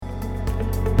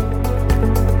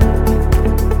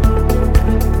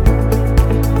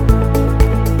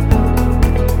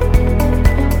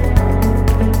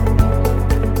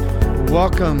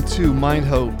Welcome to Mind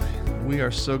Hope. We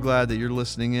are so glad that you're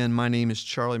listening in. My name is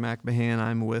Charlie McMahon.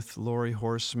 I'm with Lori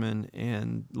Horseman.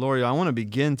 And Lori, I want to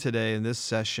begin today in this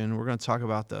session. We're going to talk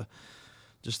about the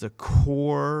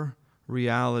core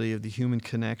reality of the human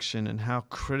connection and how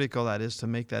critical that is to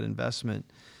make that investment.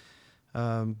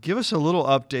 Give us a little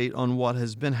update on what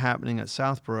has been happening at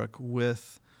Southbrook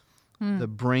with the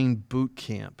Brain Boot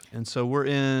Camp. And so we're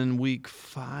in week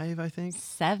 5, I think?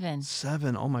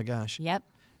 7. Oh my gosh. Yep.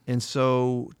 And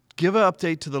so give an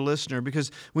update to the listener,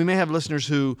 because we may have listeners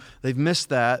who they've missed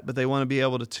that, but they want to be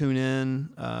able to tune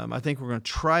in. I think we're going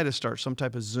to try to start some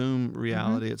type of Zoom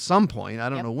reality at some point. I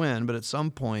don't know when, but at some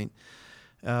point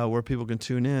where people can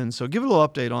tune in. So give a little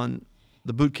update on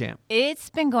the boot camp.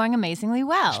 It's been going amazingly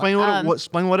well.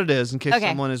 Explain what it is in case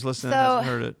someone is listening and hasn't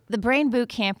heard it. The Brain Boot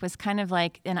Camp was kind of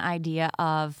like an idea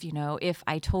of, if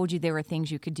I told you there were things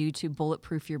you could do to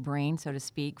bulletproof your brain, so to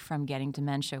speak, from getting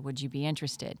dementia, would you be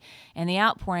interested? And the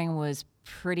outpouring was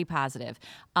pretty positive.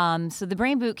 So the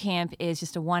Brain Boot Camp is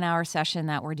just a 1-hour session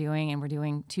that we're doing, and we're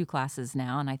doing 2 classes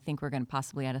now, and I think we're going to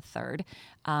possibly add a third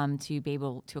to be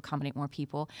able to accommodate more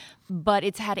people. But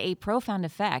it's had a profound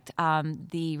effect.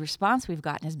 The response we've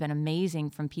gotten has been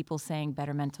amazing from people saying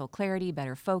better mental clarity,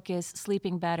 better focus,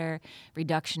 sleeping better,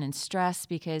 reduction in stress,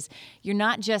 because you're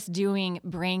not just doing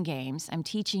brain games. I'm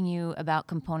teaching you about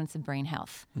components of brain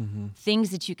health, things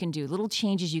that you can do, little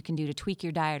changes you can do to tweak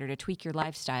your diet or to tweak your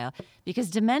lifestyle. Because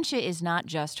dementia is not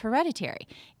just hereditary.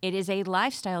 It is a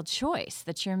lifestyle choice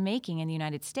that you're making in the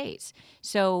United States.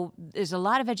 So there's a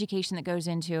lot of education that goes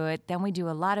into it. Then we do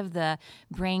a lot of the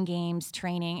brain games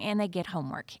training, and they get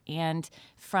homework. And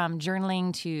from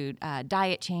journaling to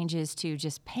diet changes to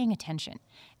just paying attention.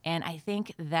 And I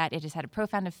think that it has had a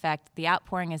profound effect. The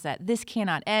outpouring is that this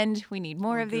cannot end. We need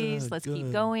more of these. Let's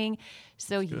keep going.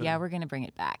 So yeah, we're going to bring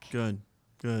it back. Good.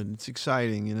 It's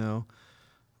exciting,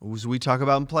 As we talk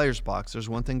about in Players Box, there's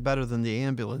one thing better than the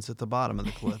ambulance at the bottom of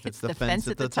the cliff. It's the fence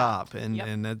at the top. And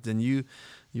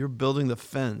you're building the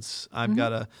fence. I've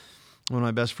got one of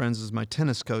my best friends is my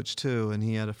tennis coach too, and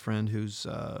he had a friend who's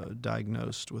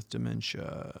diagnosed with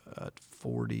dementia at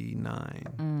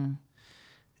 49.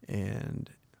 And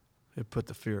it put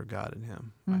the fear of God in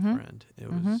him, my friend.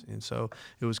 It was, and so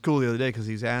it was cool the other day because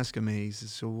he's asking me, he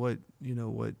says, so what do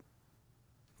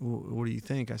you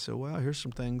think? I said, well, here's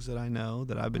some things that I know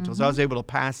that I've been told. So I was able to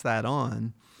pass that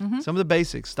on. Some of the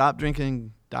basics. Stop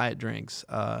drinking diet drinks.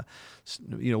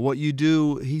 What you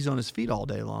do, he's on his feet all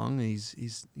day long.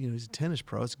 He's a tennis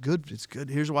pro. It's good.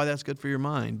 Here's why that's good for your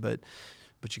mind. But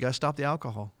you got to stop the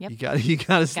alcohol. Yep. You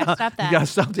got to stop that. You got to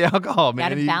stop the alcohol,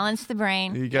 man. Got to balance the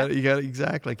brain. You got to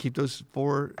exactly keep those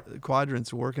 4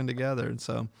 quadrants working together. And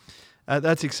so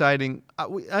that's exciting.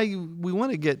 We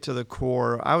want to get to the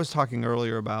core. I was talking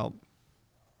earlier about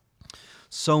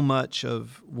so much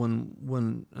of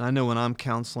when I know when I'm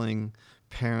counseling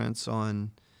parents on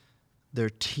their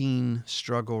teen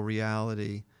struggle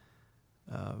reality,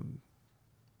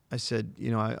 I said,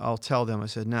 I'll tell them, I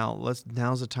said, now's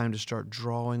the time to start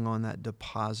drawing on that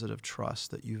deposit of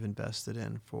trust that you've invested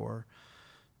in for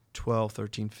 12,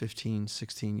 13, 15,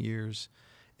 16 years.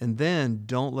 And then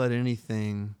don't let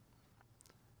anything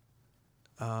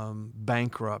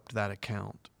bankrupt that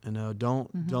account.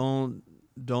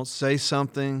 Don't say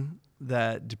something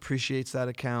that depreciates that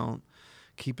account.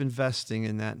 Keep investing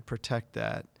in that and protect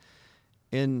that.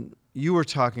 And you were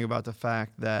talking about the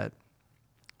fact that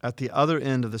at the other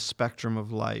end of the spectrum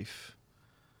of life,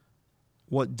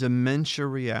 what dementia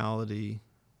reality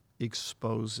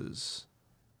exposes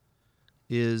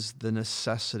is the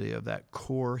necessity of that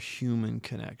core human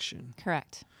connection.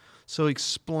 Correct. So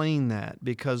explain that,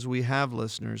 because we have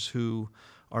listeners who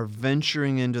are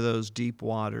venturing into those deep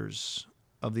waters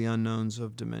of the unknowns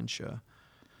of dementia.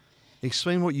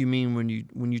 Explain what you mean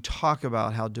when you talk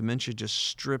about how dementia just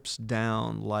strips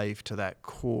down life to that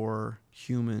core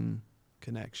human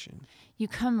connection. You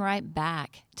come right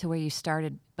back to where you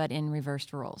started, but in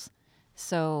reversed roles.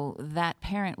 So that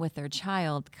parent with their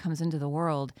child comes into the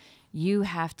world. You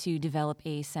have to develop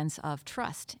a sense of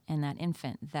trust in that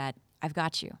infant that I've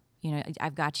got you.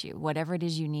 I've got you. Whatever it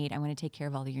is you need, I'm going to take care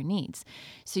of all of your needs.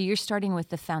 So you're starting with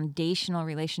the foundational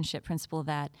relationship principle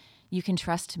that you can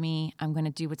trust me. I'm going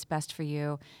to do what's best for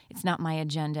you. It's not my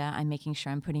agenda. I'm making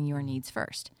sure I'm putting your needs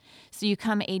first. So you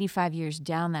come 85 years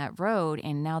down that road,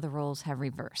 and now the roles have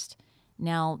reversed.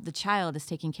 Now the child is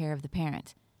taking care of the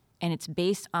parent, and it's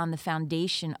based on the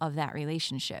foundation of that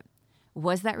relationship.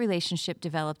 Was that relationship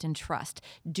developed in trust?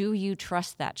 Do you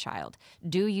trust that child?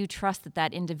 Do you trust that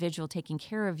that individual taking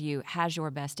care of you has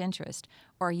your best interest?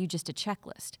 Or are you just a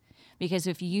checklist? Because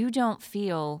if you don't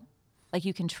feel like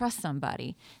you can trust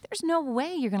somebody, there's no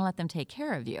way you're going to let them take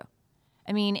care of you.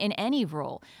 I mean, in any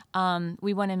role,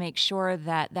 we want to make sure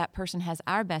that that person has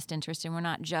our best interest, and we're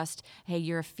not just, hey,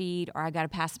 you're a feed, or I got to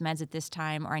pass meds at this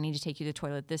time, or I need to take you to the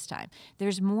toilet this time.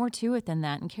 There's more to it than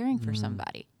that in caring for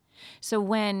somebody.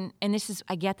 So and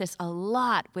I get this a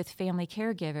lot with family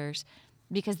caregivers,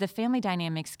 because the family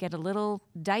dynamics get a little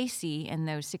dicey in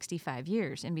those 65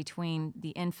 years in between the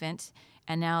infant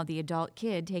and now the adult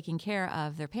kid taking care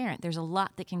of their parent. There's a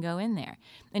lot that can go in there.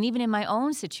 And even in my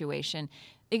own situation,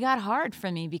 it got hard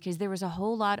for me because there was a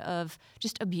whole lot of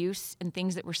just abuse and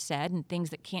things that were said and things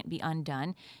that can't be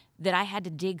undone that I had to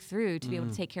dig through to be able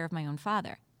to take care of my own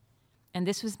father. And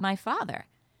this was my father.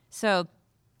 So,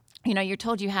 you're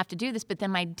told you have to do this, but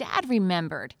then my dad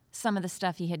remembered some of the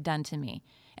stuff he had done to me.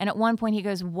 And at one point he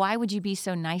goes, why would you be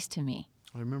so nice to me?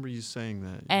 I remember you saying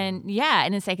that. And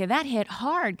and it's like, that hit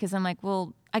hard because I'm like,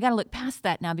 well, I got to look past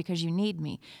that now because you need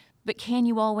me. But can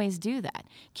you always do that?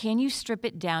 Can you strip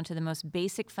it down to the most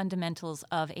basic fundamentals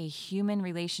of a human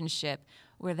relationship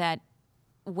where that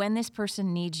when this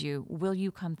person needs you, will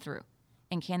you come through?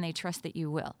 And can they trust that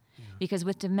you will? Yeah. Because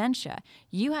with dementia,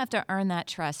 you have to earn that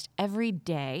trust every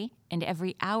day and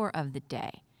every hour of the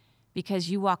day. Because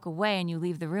you walk away and you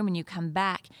leave the room and you come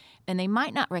back, and they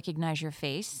might not recognize your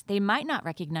face, they might not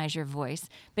recognize your voice,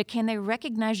 but can they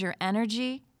recognize your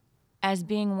energy as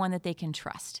being one that they can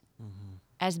trust? Mm-hmm.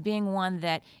 As being one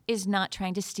that is not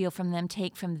trying to steal from them,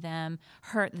 take from them,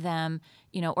 hurt them,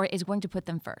 or is going to put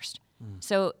them first. Mm.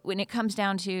 So when it comes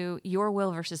down to your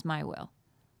will versus my will,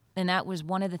 and that was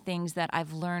one of the things that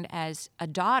I've learned as a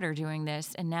daughter doing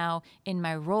this, and now in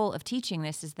my role of teaching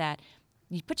this, is that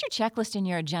you put your checklist and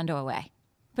your agenda away.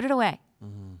 Put it away.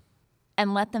 Mm-hmm.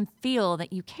 And let them feel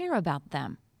that you care about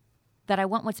them, that I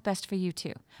want what's best for you too.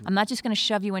 Mm-hmm. I'm not just going to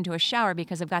shove you into a shower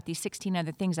because I've got these 16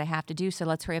 other things I have to do, so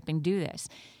let's hurry up and do this.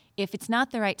 If it's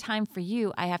not the right time for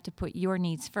you, I have to put your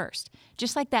needs first.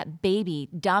 Just like that baby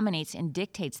dominates and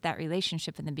dictates that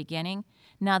relationship in the beginning,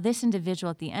 now this individual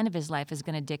at the end of his life is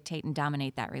going to dictate and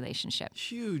dominate that relationship.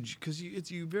 Huge, because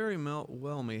you very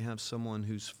well may have someone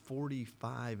who's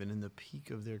 45 and in the peak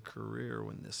of their career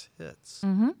when this hits,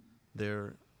 mm-hmm.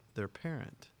 their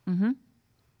parent. Mm-hmm.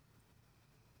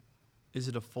 Is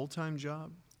it a full-time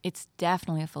job? It's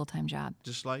definitely a full-time job.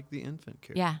 Just like the infant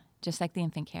care. Yeah, just like the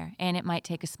infant care. And it might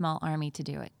take a small army to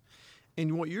do it.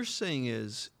 And what you're saying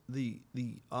is the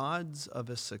odds of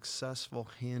a successful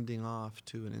handing off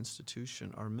to an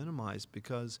institution are minimized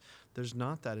because there's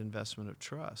not that investment of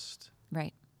trust.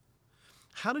 Right.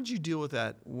 How did you deal with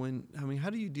that how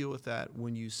do you deal with that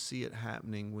when you see it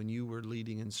happening, when you were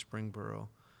leading in Springboro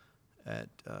at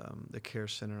the care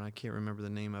center, and I can't remember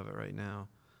the name of it right now.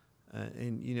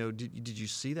 Did you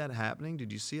see that happening?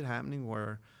 Did you see it happening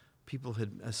where people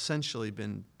had essentially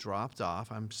been dropped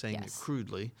off? I'm saying yes. it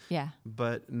crudely. Yeah.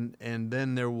 But and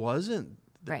then there wasn't.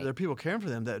 Right. There are people caring for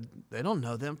them that they don't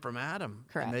know them from Adam.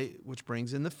 Correct. Which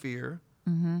brings in the fear.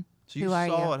 Mm-hmm. So you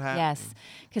saw it happen. Yes,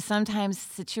 because sometimes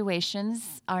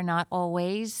situations are not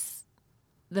always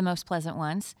the most pleasant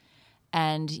ones.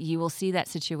 And you will see that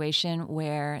situation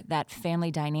where that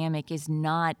family dynamic is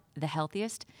not the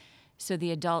healthiest. So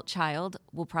the adult child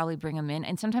will probably bring them in.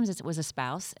 And sometimes it was a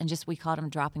spouse, and we called them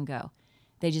drop and go.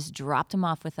 They just dropped him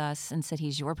off with us and said,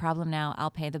 he's your problem now.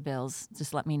 I'll pay the bills.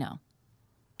 Just let me know.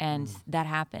 And that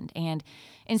happened. And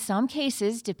in some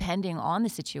cases, depending on the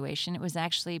situation, it was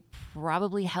actually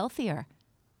probably healthier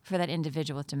for that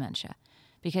individual with dementia,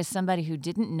 because somebody who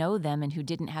didn't know them and who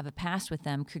didn't have a past with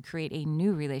them could create a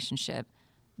new relationship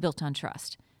built on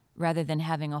trust, rather than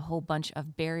having a whole bunch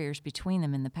of barriers between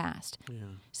them in the past. Yeah.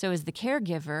 So as the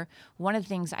caregiver, one of the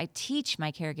things I teach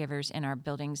my caregivers in our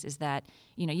buildings is that,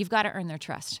 you've got to earn their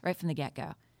trust right from the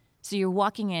get-go. So you're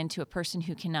walking into a person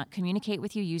who cannot communicate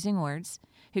with you using words,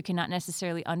 who cannot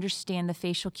necessarily understand the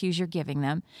facial cues you're giving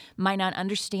them, might not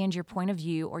understand your point of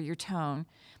view or your tone,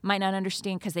 might not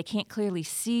understand because they can't clearly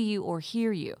see you or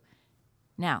hear you.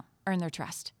 Now, earn their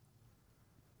trust.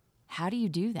 How do you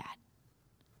do that?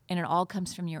 And it all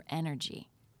comes from your energy.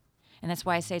 And that's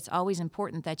why I say it's always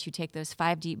important that you take those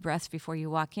 5 deep breaths before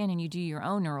you walk in and you do your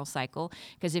own neural cycle.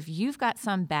 Because if you've got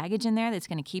some baggage in there that's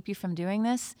going to keep you from doing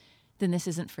this, then this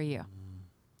isn't for you.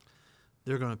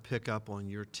 They're going to pick up on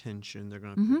your tension. They're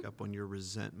going to pick up on your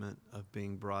resentment of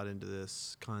being brought into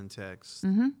this context.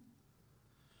 Mm-hmm.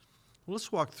 Well,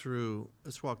 let's walk through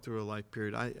a life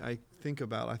period. I think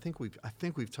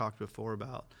we've talked before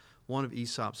about one of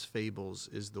Aesop's fables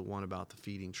is the one about the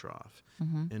feeding trough,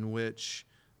 in which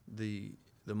the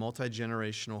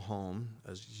multi-generational home,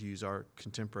 as you use our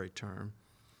contemporary term,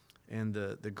 and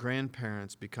the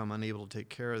grandparents become unable to take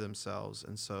care of themselves,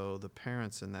 and so the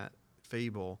parents in that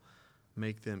fable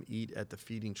make them eat at the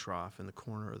feeding trough in the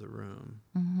corner of the room.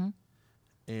 Mm-hmm.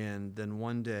 And then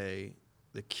one day,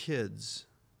 the kids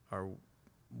are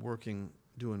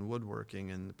doing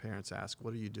woodworking, and the parents ask,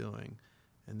 "What are you doing?"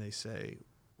 And they say,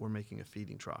 "We're making a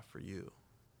feeding trough for you."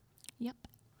 Yep.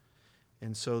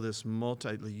 And so there's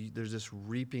this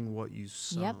reaping what you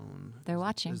sown. Yep. They're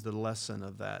watching. Is the lesson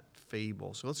of that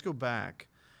fable. So let's go back,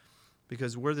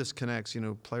 because where this connects,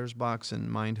 Players Box and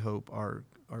Mind Hope are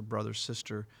brother,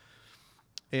 sister.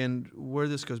 And where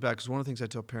this goes back, because one of the things I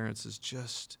tell parents is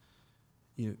just,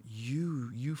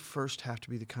 you first have to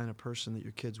be the kind of person that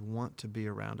your kids want to be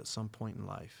around at some point in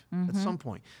life. At some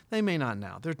point. They may not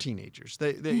now. They're teenagers.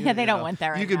 They don't want that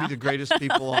right now. You could be the greatest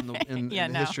people in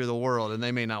the history of the world, and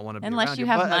they may not want to be unless around you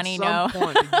you. have But money, at some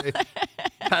point,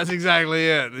 that's exactly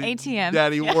it. ATM.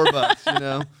 Daddy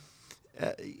Warbucks,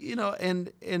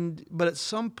 but at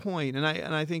some point, and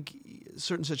I think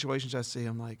certain situations I see,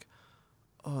 I'm like,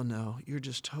 oh no, you're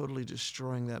just totally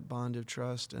destroying that bond of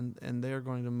trust, and they're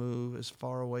going to move as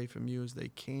far away from you as they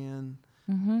can.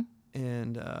 Mm-hmm.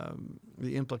 And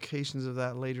the implications of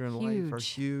that later in life are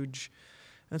huge.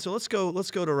 And so let's go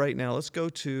to right now. Let's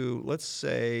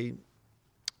say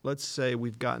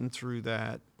we've gotten through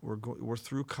that. We're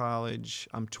through college.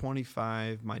 I'm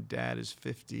 25. My dad is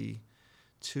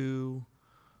 52.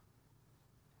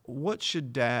 What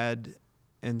should dad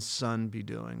and son be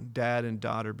doing? Dad and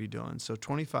daughter be doing? So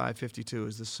 25, 52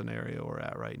 is the scenario we're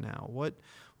at right now. What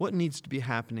needs to be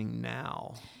happening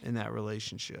now in that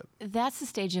relationship? That's the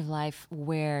stage of life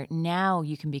where now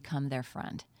you can become their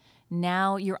friend.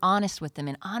 Now you're honest with them.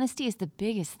 And honesty is the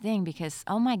biggest thing, because,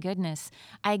 oh my goodness,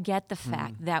 I get the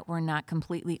fact that we're not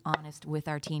completely honest with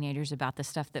our teenagers about the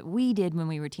stuff that we did when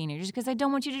we were teenagers, because I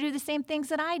don't want you to do the same things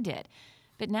that I did.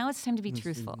 But now it's time to be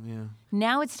truthful. Yeah.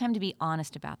 Now it's time to be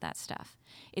honest about that stuff.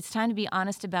 It's time to be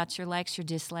honest about your likes, your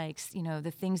dislikes, the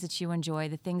things that you enjoy,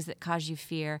 the things that cause you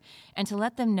fear, and to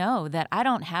let them know that I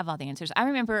don't have all the answers. I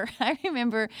remember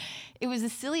it was the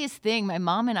silliest thing. My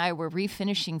mom and I were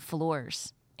refinishing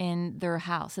floors in their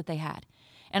house that they had.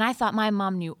 And I thought my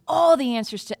mom knew all the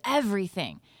answers to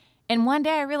everything. And one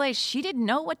day I realized she didn't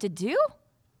know what to do?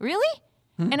 Really?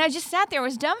 And I just sat there, I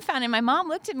was dumbfounded. And my mom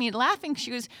looked at me laughing. She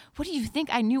goes, "What do you think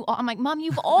I knew?" I'm like, "Mom,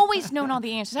 you've always known all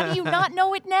the answers. How do you not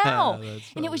know it now?"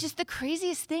 And it was just the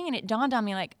craziest thing. And it dawned on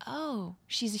me like, oh,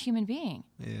 she's a human being.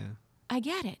 Yeah. I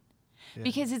get it. Yeah.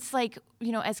 Because it's like,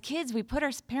 as kids, we put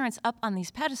our parents up on these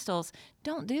pedestals.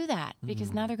 Don't do that,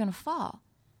 because now they're going to fall.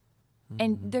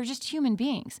 And they're just human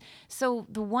beings. So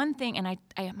the one thing, and I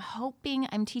am hoping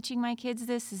I'm teaching my kids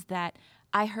this, is that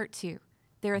I hurt too.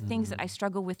 There are things that I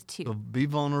struggle with too. So be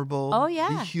vulnerable. Oh, yeah.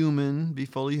 Be human. Be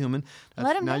fully human.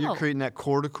 Let them now know. You're creating that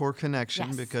core-to-core connection,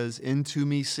 Yes. because into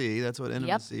me see. That's what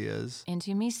intimacy is.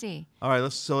 Into me see. All right,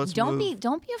 let's Don't move.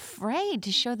 be afraid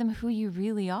to show them who you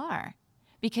really are,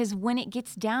 because when it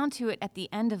gets down to it at the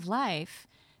end of life,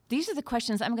 these are the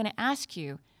questions I'm going to ask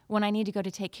you when I need to go to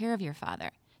take care of your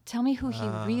father. Tell me who he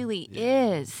really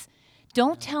is.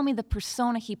 Don't tell me the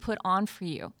persona he put on for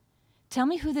you. Tell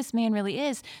me who this man really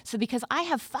is. So because I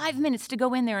have 5 minutes to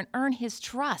go in there and earn his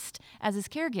trust as his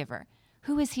caregiver,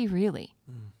 who is he really?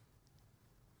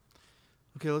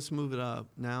 Okay, let's move it up.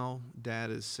 Now, Dad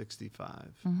is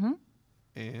 65. Mm-hmm.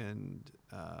 And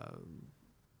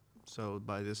so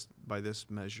by this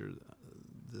measure,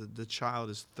 the child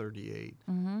is 38.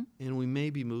 Mm-hmm. And we may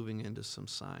be moving into some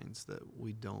signs that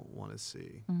we don't want to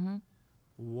see. Mm-hmm.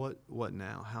 What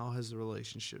now? How has the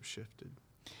relationship shifted?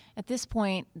 At this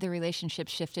point, the relationship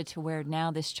shifted to where now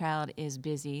this child is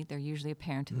busy. They're usually a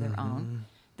parent of their own.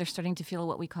 They're starting to feel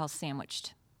what we call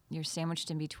sandwiched. You're sandwiched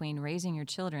in between raising your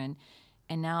children,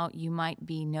 and now you might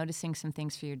be noticing some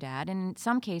things for your dad. And in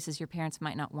some cases, your parents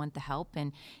might not want the help.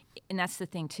 And that's the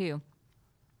thing, too,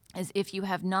 is if you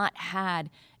have not had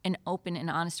an open and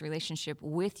honest relationship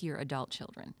with your adult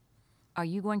children, are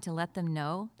you going to let them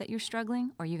know that you're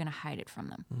struggling, or are you going to hide it from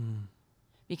them?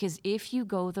 Because if you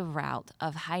go the route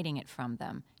of hiding it from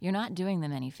them, you're not doing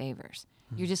them any favors.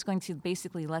 You're just going to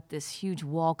basically let this huge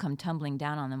wall come tumbling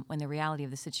down on them when the reality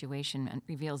of the situation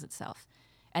reveals itself.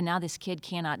 And now this kid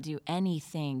cannot do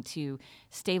anything to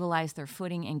stabilize their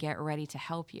footing and get ready to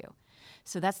help you.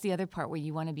 So that's the other part where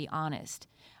you want to be honest.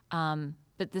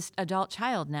 But this adult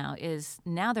child now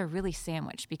they're really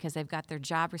sandwiched, because they've got their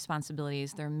job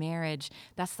responsibilities, their marriage.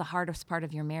 That's the hardest part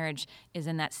of your marriage, is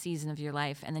in that season of your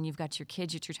life. And then you've got your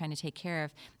kids that you're trying to take care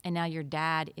of. And now your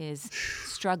dad is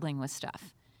struggling with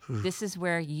stuff. This is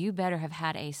where you better have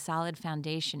had a solid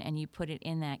foundation, and you put it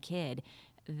in that kid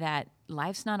that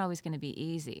life's not always going to be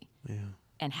easy. Yeah.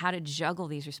 And how to juggle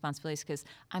these responsibilities, because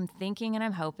I'm thinking and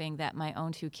I'm hoping that my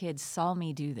own 2 kids saw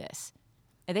me do this.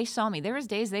 And they saw me. There was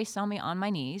days they saw me on my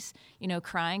knees,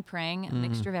 crying, praying, a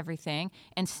mixture of everything,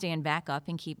 and stand back up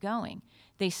and keep going.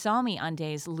 They saw me on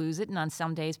days lose it and on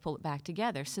some days pull it back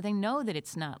together. So they know that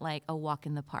it's not like a walk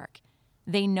in the park.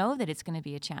 They know that it's going to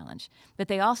be a challenge. But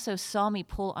they also saw me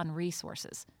pull on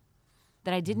resources,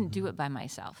 that I didn't do it by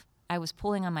myself. I was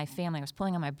pulling on my family. I was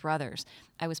pulling on my brothers.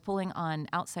 I was pulling on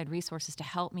outside resources to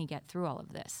help me get through all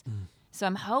of this. So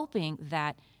I'm hoping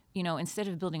that, instead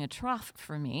of building a trough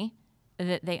for me,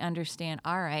 that they understand,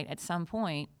 all right, at some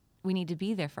point, we need to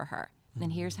be there for her. Then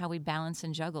here's how we balance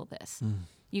and juggle this.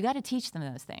 You got to teach them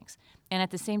those things. And at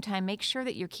the same time, make sure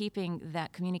that you're keeping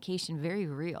that communication very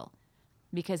real.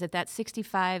 Because if that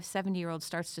 65, 70-year-old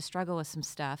starts to struggle with some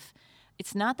stuff,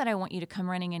 it's not that I want you to come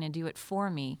running in and do it for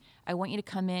me. I want you to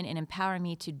come in and empower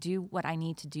me to do what I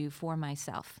need to do for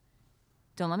myself.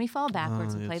 Don't let me fall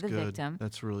backwards and play the victim.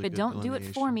 That's really but good don't do it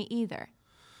for delineation. me either.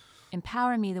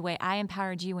 Empower me the way I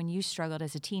empowered you when you struggled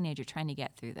as a teenager trying to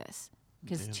get through this.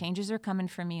 Because changes are coming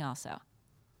for me also.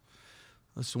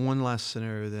 That's one last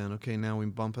scenario then. Okay, now we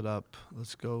bump it up.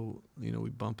 Let's go, we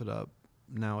bump it up.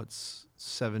 Now it's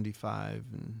 75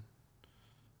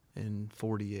 and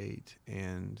 48.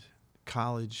 And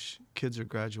college, kids are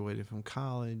graduating from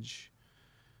college.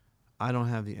 I don't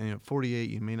have 48,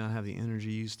 you may not have the energy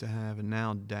you used to have. And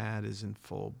now dad is in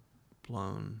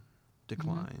full-blown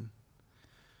decline.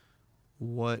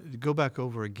 Go back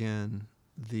over again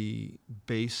the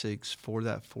basics for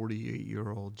that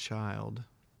 48-year-old child,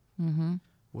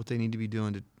 what they need to be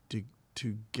doing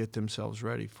to get themselves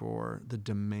ready for the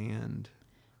demand.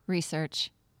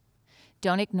 Research.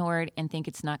 Don't ignore it and think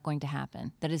it's not going to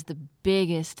happen. That is the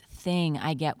biggest thing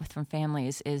I get from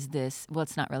families is this, well,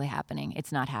 it's not really happening.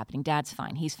 It's not happening. Dad's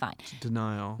fine. He's fine. It's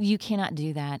denial. You cannot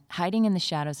do that. Hiding in the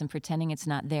shadows and pretending it's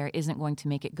not there isn't going to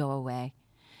make it go away.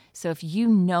 So if you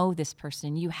know this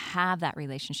person, you have that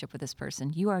relationship with this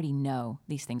person, you already know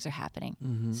these things are happening.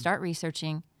 Start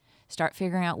researching. Start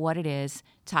figuring out what it is.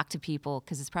 Talk to people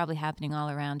because it's probably happening all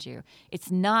around you.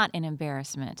 It's not an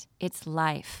embarrassment. It's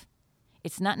life.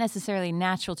 It's not necessarily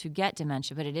natural to get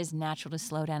dementia, but it is natural to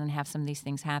slow down and have some of these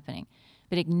things happening.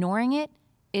 But ignoring it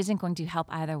isn't going to help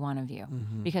either one of you.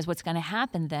 Because what's going to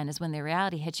happen then is when the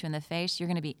reality hits you in the face, you're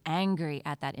going to be angry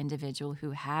at that individual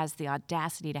who has the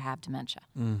audacity to have dementia.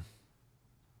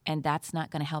 And that's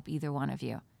not going to help either one of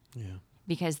you. Yeah.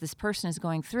 Because this person is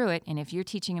going through it, and if you're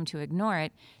teaching him to ignore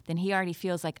it, then he already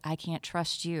feels like, I can't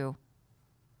trust you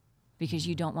because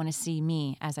you don't want to see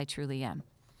me as I truly am.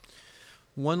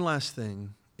 One last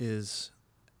thing is,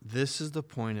 this is the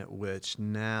point at which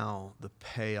now the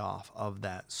payoff of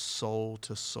that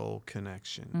soul-to-soul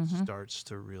connection starts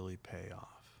to really pay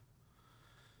off.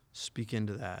 Speak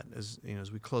into that. As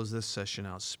we close this session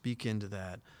out, speak into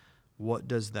that. What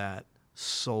does that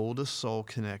soul-to-soul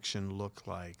connection look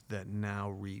like that now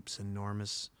reaps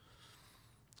enormous,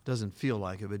 doesn't feel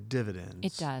like it, but dividends?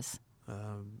 It does.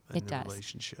 In the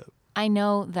relationship. I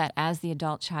know that as the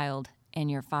adult child and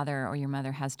your father or your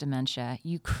mother has dementia,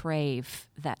 you crave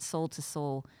that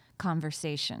soul-to-soul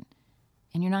conversation.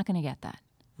 And you're not going to get that.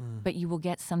 But you will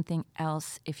get something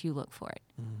else if you look for it.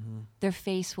 Their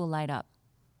face will light up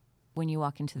when you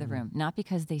walk into the room, not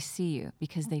because they see you,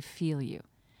 because they feel you.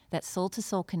 That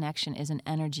soul-to-soul connection is an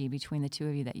energy between the two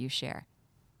of you that you share.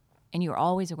 And you're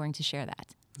always going to share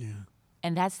that. Yeah.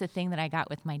 And that's the thing that I got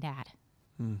with my dad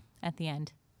at the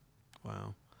end.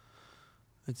 Wow.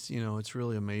 It's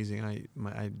really amazing.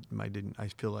 I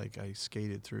feel like I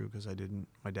skated through because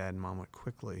my dad and mom went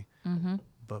quickly.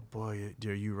 But boy,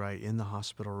 are you right. In the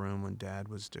hospital room when dad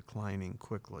was declining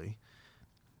quickly,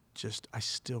 I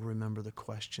still remember the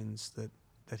questions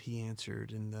that he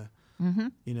answered and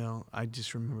I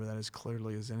just remember that as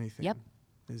clearly as anything. Yep.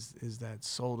 Is that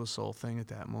soul-to-soul thing at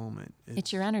that moment.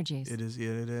 It's your energies. It is.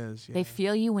 Yeah, it is. Yeah. They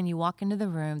feel you when you walk into the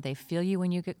room. They feel you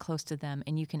when you get close to them.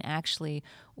 And you can actually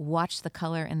watch the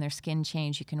color in their skin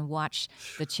change. You can watch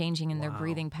the changing in their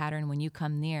breathing pattern when you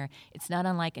come near. It's not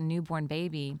unlike a newborn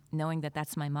baby knowing that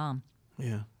that's my mom.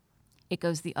 Yeah. It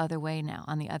goes the other way now,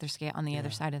 on the other scale, on the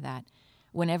other side of that.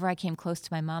 Whenever I came close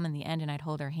to my mom in the end and I'd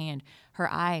hold her hand, her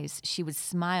eyes, she would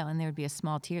smile and there would be a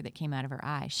small tear that came out of her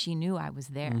eye. She knew I was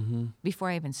there before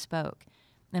I even spoke.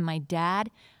 And my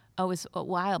dad, it was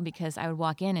wild because I would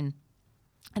walk in and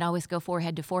I'd always go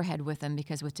forehead to forehead with him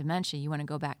because with dementia, you want to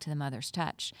go back to the mother's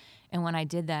touch. And when I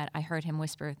did that, I heard him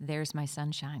whisper, "There's my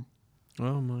sunshine."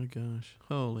 Oh my gosh.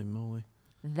 Holy moly.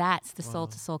 That's the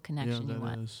soul-to-soul connection you want.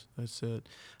 Yeah, that is. That's it.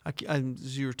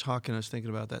 As you were talking, I was thinking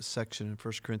about that section in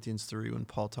 1 Corinthians 3 when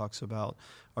Paul talks about,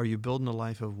 are you building a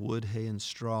life of wood, hay, and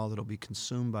straw that'll be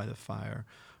consumed by the fire?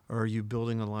 Or are you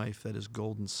building a life that is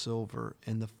gold and silver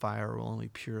and the fire will only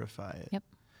purify it? Yep.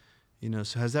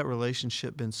 So has that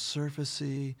relationship been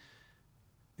surfacey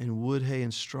and wood, hay,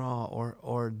 and straw,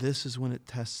 or this is when it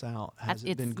tests out? Has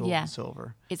it been gold and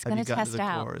silver? It's going to test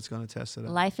out. It's going to test it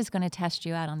out. Life is going to test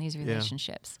you out on these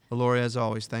relationships. Well, Lori, as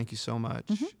always, thank you so much.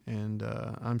 And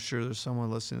I'm sure there's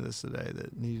someone listening to this today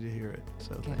that needed to hear it.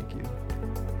 So thank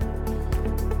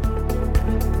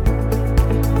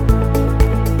you.